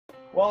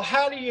Well,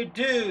 how do you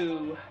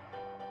do,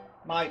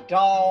 my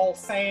doll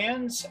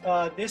fans?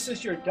 This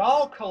is your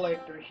doll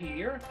collector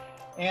here,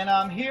 and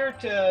I'm here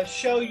to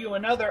show you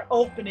another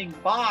opening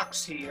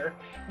box here.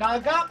 Now, I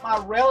got my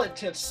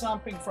relative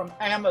something from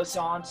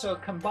Amazon, so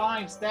it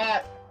combines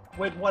that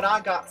with what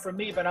I got for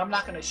me, but I'm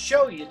not going to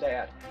show you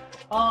that.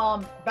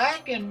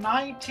 Back in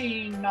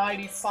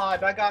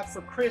 1995, I got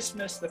for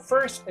Christmas the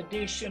first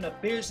edition of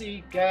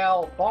Busy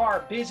Gal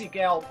Barbie,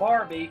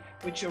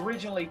 which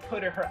originally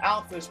her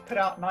outfit was put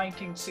out in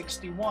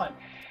 1961.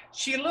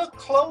 She looked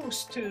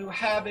close to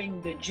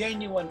having the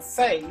genuine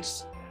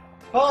face,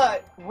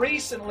 but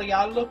recently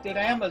I looked at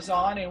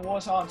Amazon and it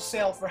was on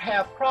sale for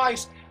half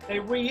price. They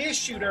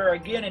reissued her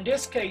again. In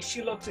this case,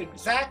 she looks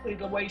exactly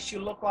the way she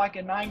looked like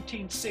in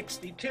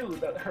 1962.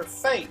 Her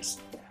face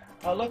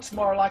looks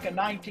more like a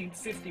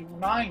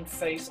 1959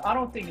 face. I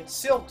don't think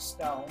it's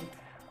silkstone,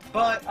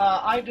 but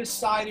I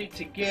decided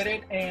to get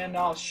it, and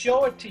I'll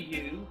show it to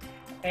you,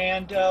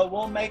 and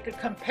we'll make a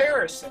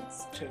comparison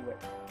to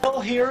it. Well,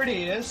 here it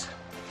is.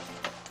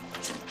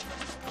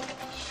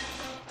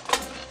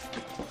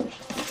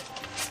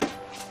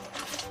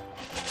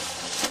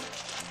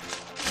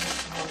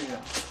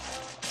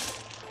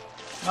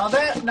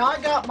 Now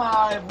I got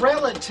my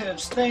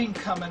relative's thing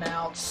coming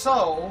out,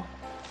 so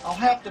I'll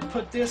have to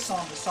put this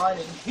on the side.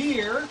 And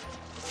here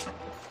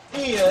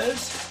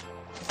is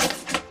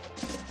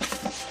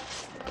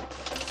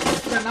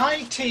the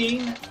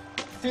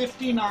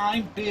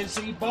 1959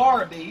 Busy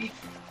Barbie,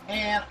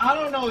 and I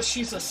don't know if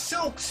she's a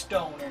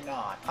silkstone or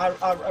not.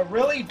 I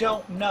really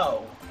don't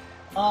know.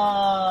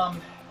 I'll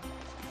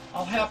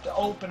have to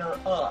open her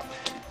up.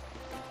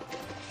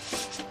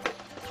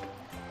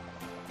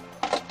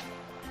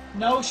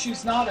 No,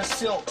 she's not a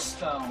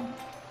silkstone.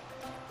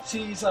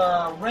 She's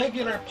a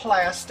regular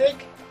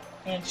plastic,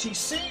 and she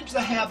seems to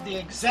have the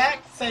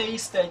exact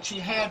face that she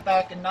had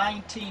back in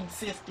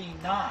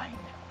 1959.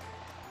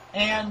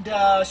 And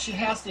she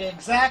has the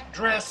exact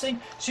dressing.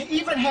 She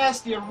even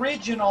has the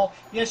original,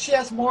 yes, she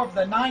has more of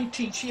the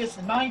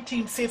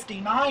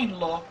 1959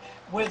 look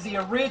with the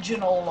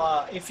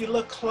original, if you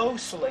look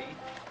closely,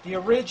 the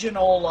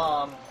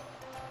original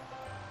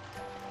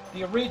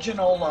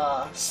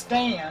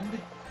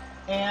stand.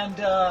 And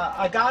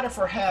I got her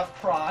for half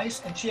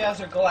price, and she has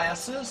her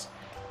glasses.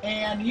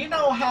 And you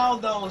know how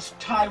those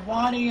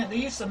Taiwanese, they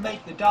used to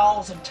make the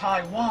dolls in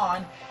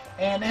Taiwan,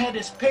 and they had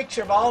this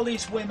picture of all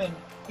these women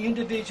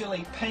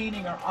individually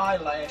painting her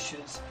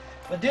eyelashes.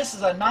 But this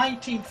is a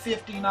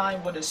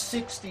 1959 with a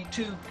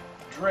 62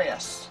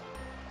 dress.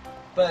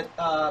 But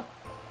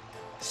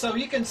so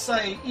you can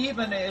say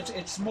even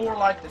it's more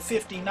like the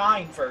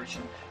 59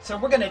 version. So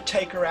we're going to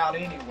take her out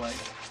anyway.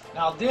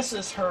 Now this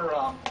is her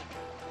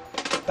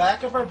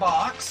back of her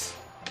box.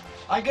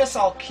 I guess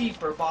I'll keep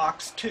her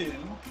box too.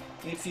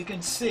 If you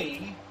can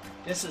see,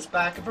 this is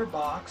back of her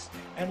box,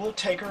 and we'll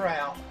take her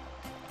out.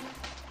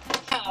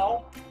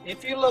 Now,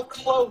 if you look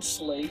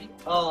closely,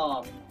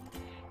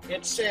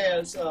 it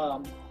says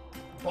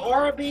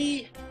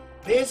Barbie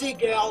Busy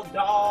Gal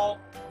Doll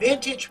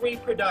Vintage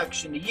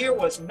Reproduction. The year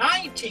was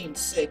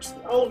 1960.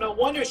 Oh, no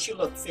wonder she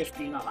looked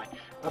 59.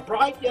 A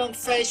bright young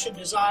fashion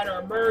designer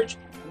emerged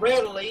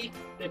readily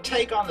to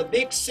take on the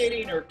big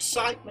city in her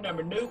excitement of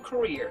her new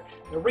career.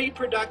 The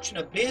reproduction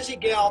of Busy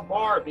Gal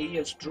Barbie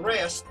is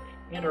dressed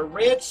in a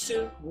red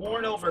suit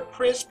worn over a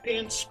crisp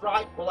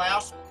pinstripe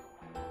blouse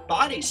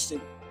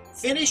bodysuit.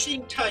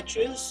 Finishing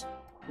touches,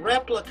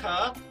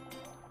 replica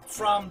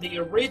from the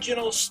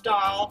original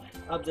style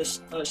of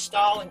the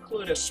style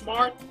include a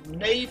smart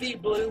navy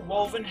blue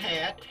woven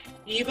hat,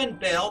 even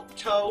belt,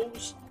 toe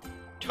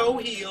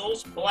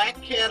heels,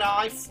 black cat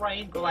eye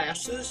frame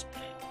glasses.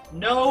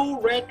 No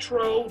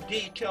retro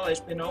detail has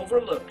been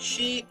overlooked.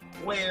 She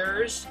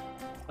wears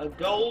a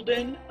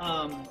golden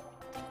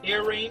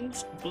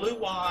earrings,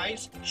 blue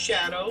eyes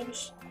shadow,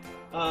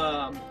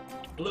 and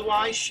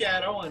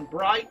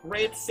bright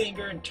red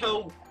finger and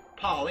toe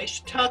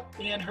polish. Tucked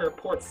in her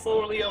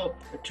portfolio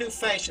are two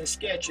fashion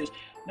sketches.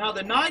 Now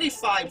the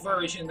 95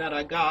 version that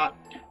I got,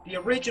 the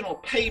original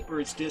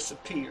papers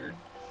disappeared,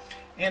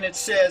 and it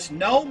says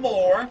no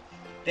more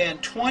than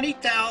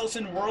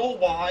 20,000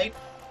 worldwide,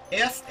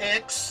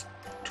 FX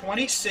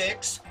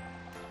 26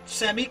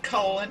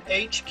 semicolon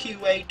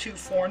HQA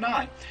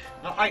 249.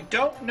 Now I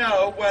don't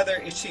know whether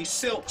it's a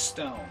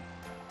silkstone.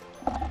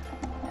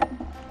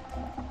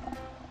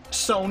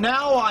 So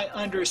now I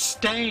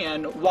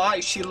understand why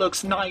she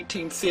looks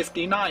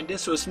 1959.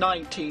 This was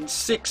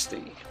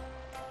 1960.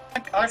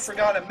 I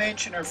forgot to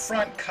mention her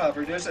front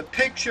cover. There's a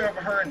picture of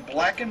her in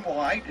black and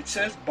white. It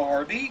says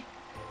Barbie.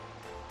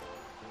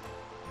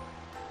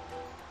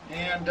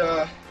 And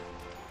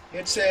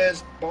it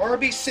says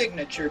Barbie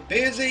Signature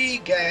Busy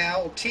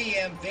Gal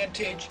TM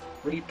Vintage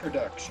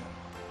Reproduction.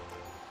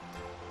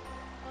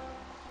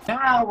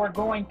 Now we're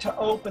going to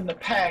open the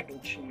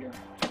package here.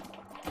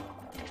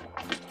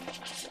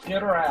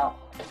 Get her out.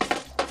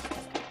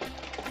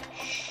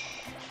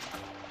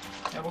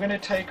 And we're going to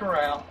take her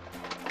out.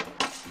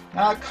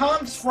 Now it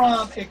comes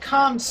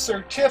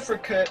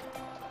certificate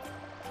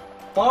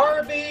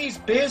Barbie's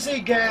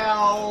Busy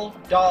Gal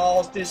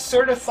dolls. This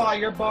Certify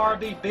Your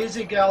Barbie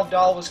Busy Gal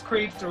doll was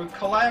created through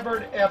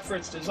collaborative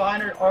efforts,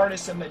 designer,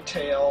 artist, and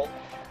Mattel.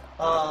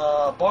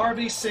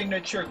 Barbie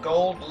Signature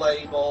Gold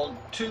Label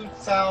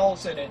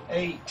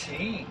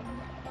 2018.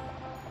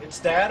 It's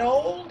that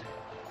old?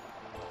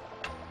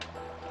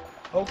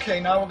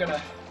 Okay, now we're going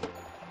to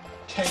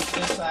take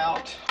this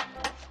out.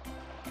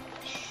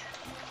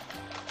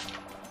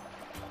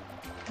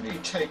 How do you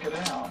take it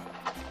out?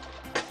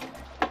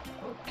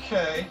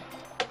 Okay.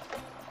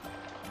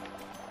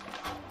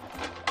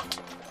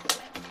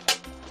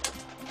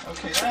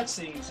 Okay, that's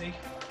easy.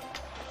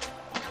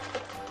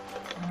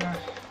 I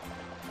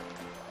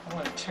don't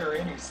want to tear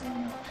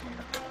anything up here.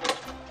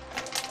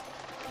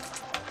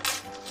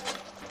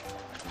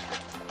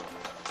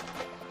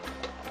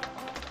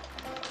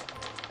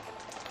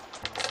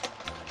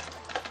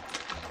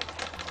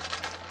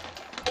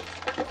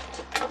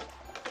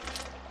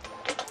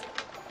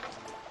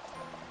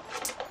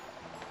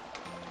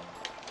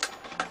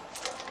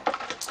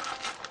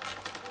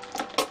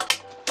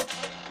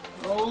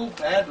 Oh,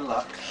 bad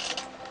luck.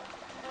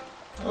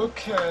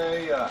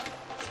 Okay, I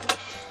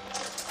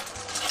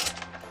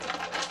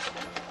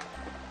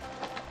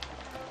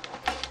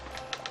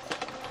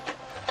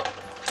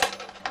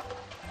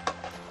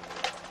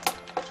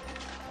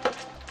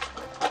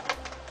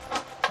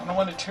don't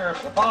want to tear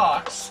up the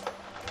box.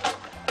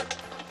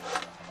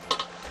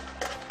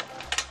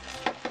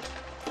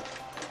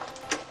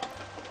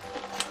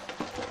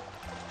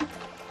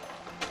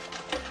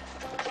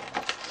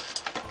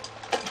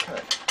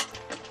 Okay.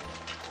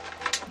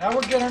 Now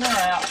we're getting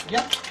her out.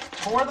 Yep,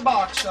 tore the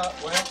box up.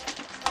 Well,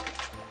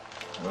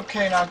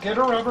 okay, now get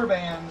her rubber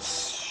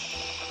bands.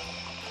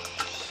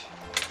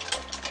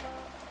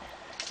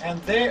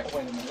 And there,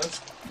 wait a minute,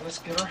 let's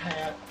get her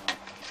hat.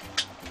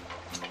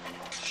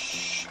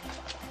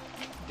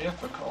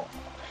 Difficult.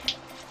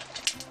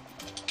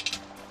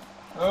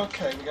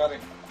 Okay, we gotta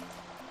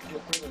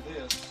get rid of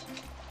this.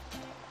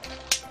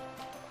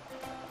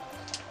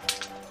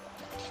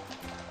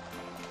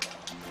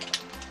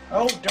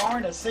 Oh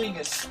darn, the thing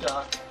is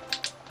stuck.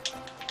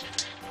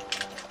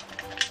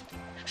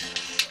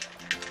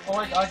 Oh,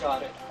 I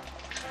got it.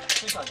 I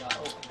think I got it.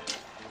 Okay.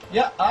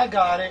 Yeah, I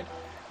got it.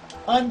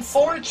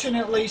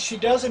 Unfortunately, she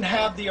doesn't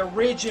have the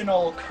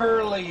original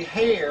curly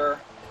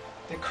hair,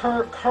 the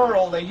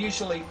curl they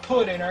usually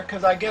put in her,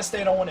 because I guess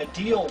they don't want to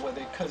deal with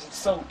it because it's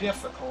so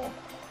difficult.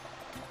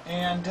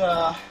 And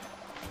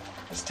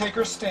let's take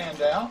her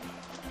stand out.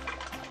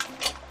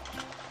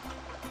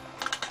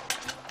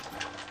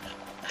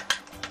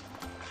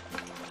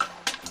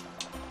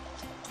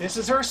 This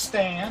is her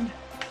stand.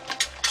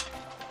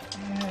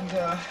 And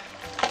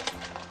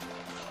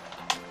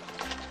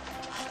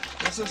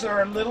this is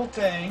our little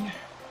thing,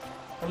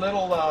 her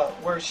little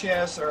where she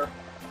has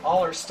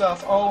all her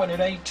stuff. Oh, and it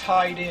ain't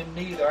tied in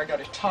neither. I got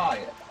to tie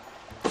it.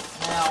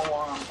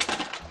 Now,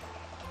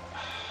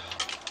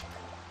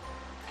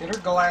 get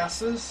her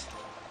glasses.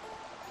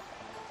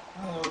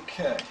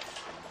 Okay.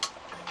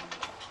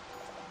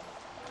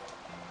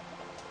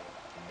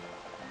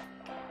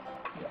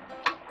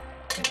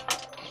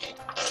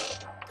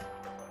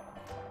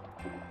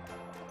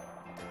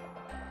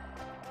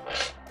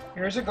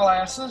 Here's her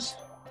glasses.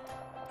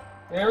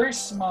 Very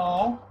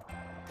small.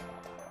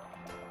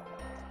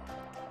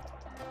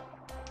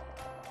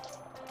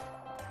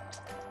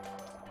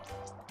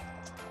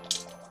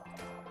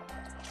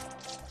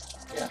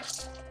 Yeah.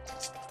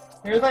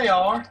 Here they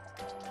are.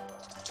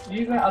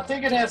 I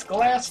think it has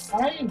glass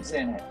frames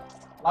in it.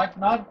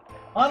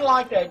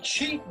 Unlike that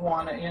cheap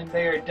one in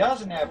there, it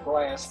doesn't have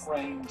glass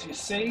frames, you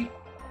see?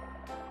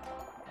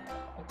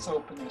 Let's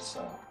open this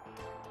up.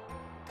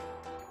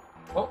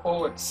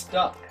 Oh, it's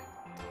stuck.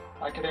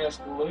 Like it has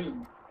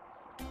glue.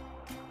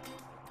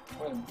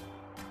 Wait a minute.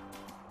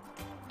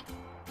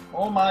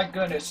 Oh my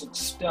goodness, it's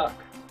stuck.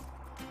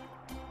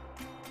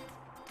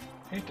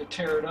 Hate to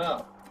tear it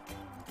up.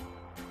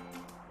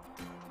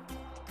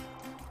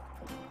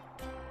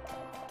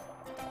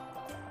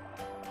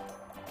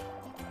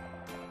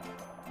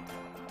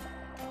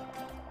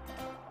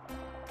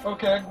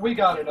 Okay, we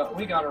got it up.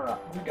 We got her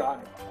up. We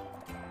got it.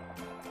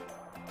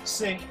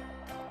 See?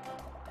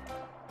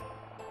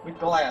 With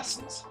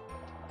glasses.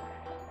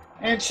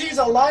 And she's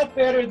a lot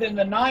better than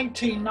the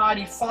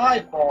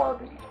 1995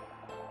 Barbie.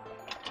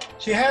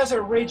 She has her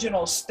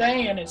original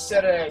stand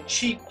instead of a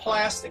cheap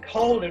plastic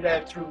holder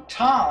that through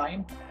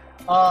time,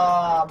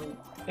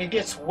 it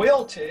gets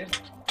wilted.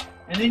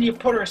 And then you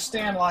put her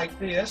stand like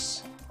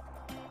this.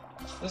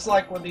 Just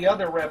like with the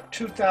other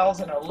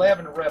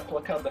 2011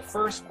 replica of the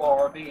first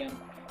Barbie and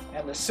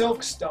the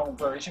Silkstone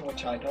version,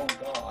 which I don't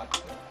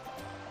got.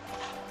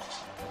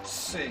 Let's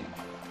see.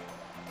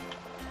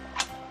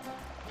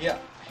 Yeah,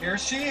 here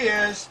she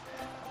is.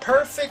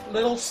 Perfect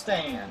little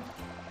stand.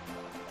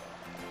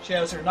 She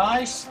has her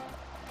nice,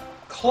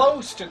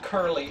 close to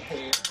curly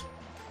hair.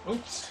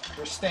 Oops,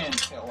 her stand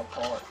fell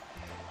apart.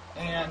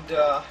 And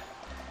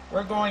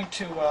we're going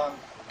to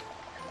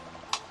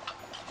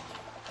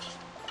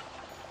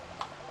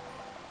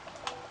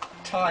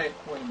tie it.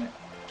 Wait a minute.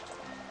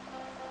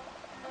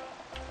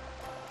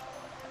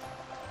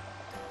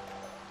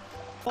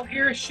 Well,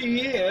 here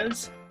she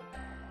is,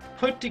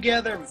 put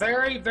together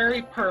very,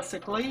 very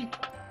perfectly.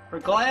 Her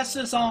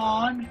glasses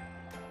on,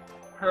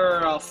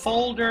 her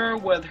folder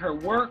with her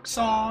works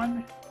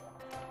on,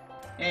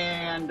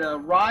 and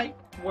right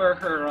where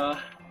her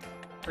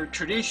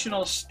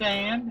traditional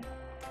stand,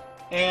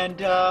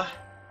 and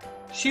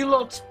she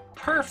looks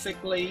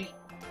perfectly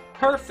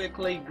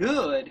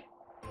good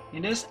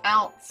in this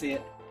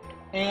outfit,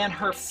 and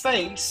her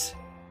face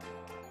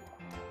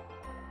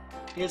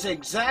is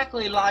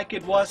exactly like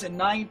it was in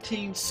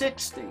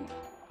 1960.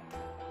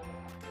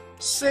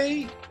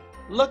 See?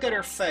 Look at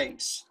her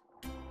face.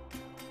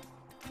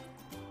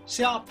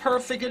 See how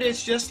perfect it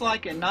is, just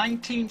like in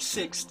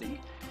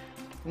 1960.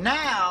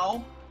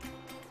 Now,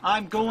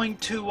 I'm going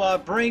to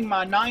bring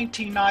my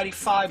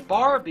 1995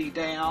 Barbie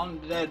down,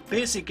 that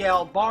Busy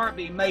Gal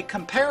Barbie, make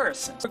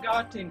comparisons. I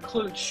forgot to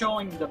include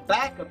showing the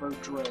back of her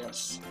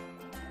dress,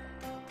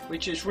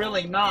 which is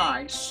really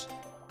nice.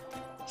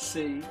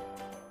 See?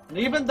 And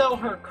even though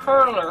her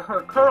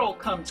curl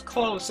comes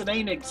close, it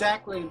ain't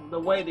exactly the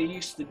way they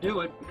used to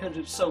do it because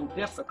it's so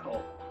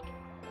difficult.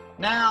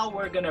 Now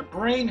we're going to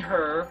bring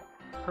her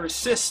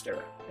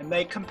sister and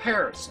make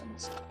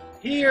comparisons.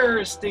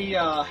 Here's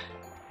the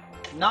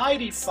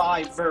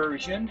 95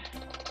 version,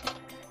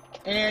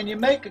 and you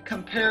make a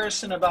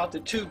comparison about the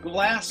two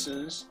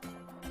glasses.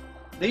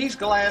 These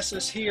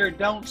glasses here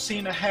don't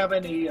seem to have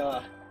any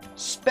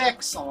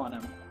specs on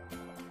them,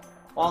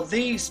 while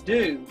these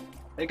do.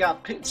 They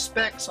got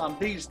specs on,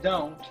 these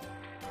don't.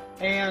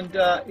 And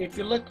if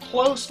you look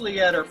closely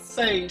at her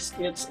face,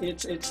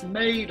 it's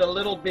made a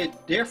little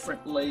bit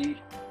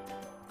differently.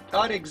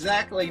 Not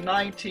exactly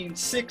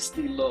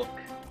 1960 look.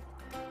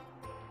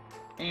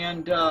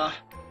 And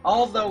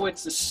although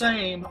it's the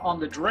same on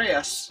the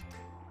dress,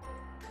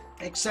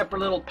 except her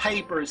little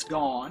paper is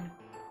gone.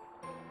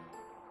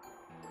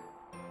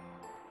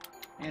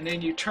 And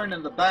then you turn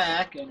in the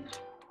back, and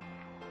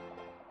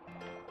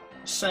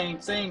same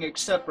thing,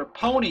 except her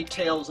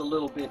ponytail's a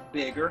little bit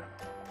bigger,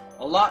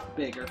 a lot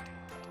bigger.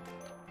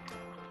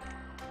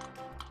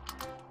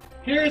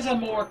 Here's a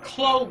more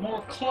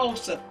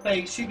close-up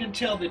face. You can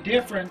tell the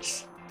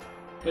difference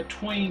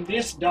between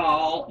this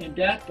doll and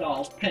that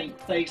doll's paint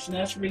face, and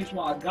that's the reason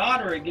why I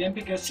got her again,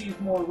 because she's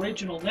more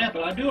original than that.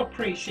 But I do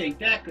appreciate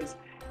that, because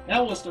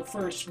that was the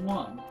first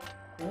one.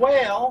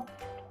 Well,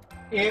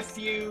 if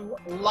you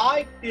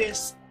like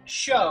this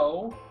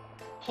show,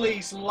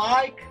 please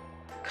like,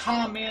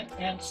 comment,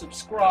 and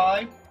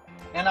subscribe.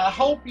 And I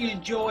hope you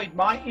enjoyed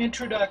my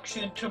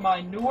introduction to my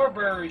newer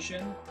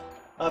version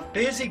of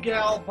Busy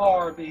Gal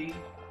Barbie,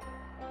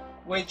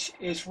 which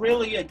is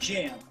really a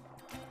gem.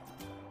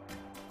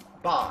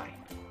 Bye.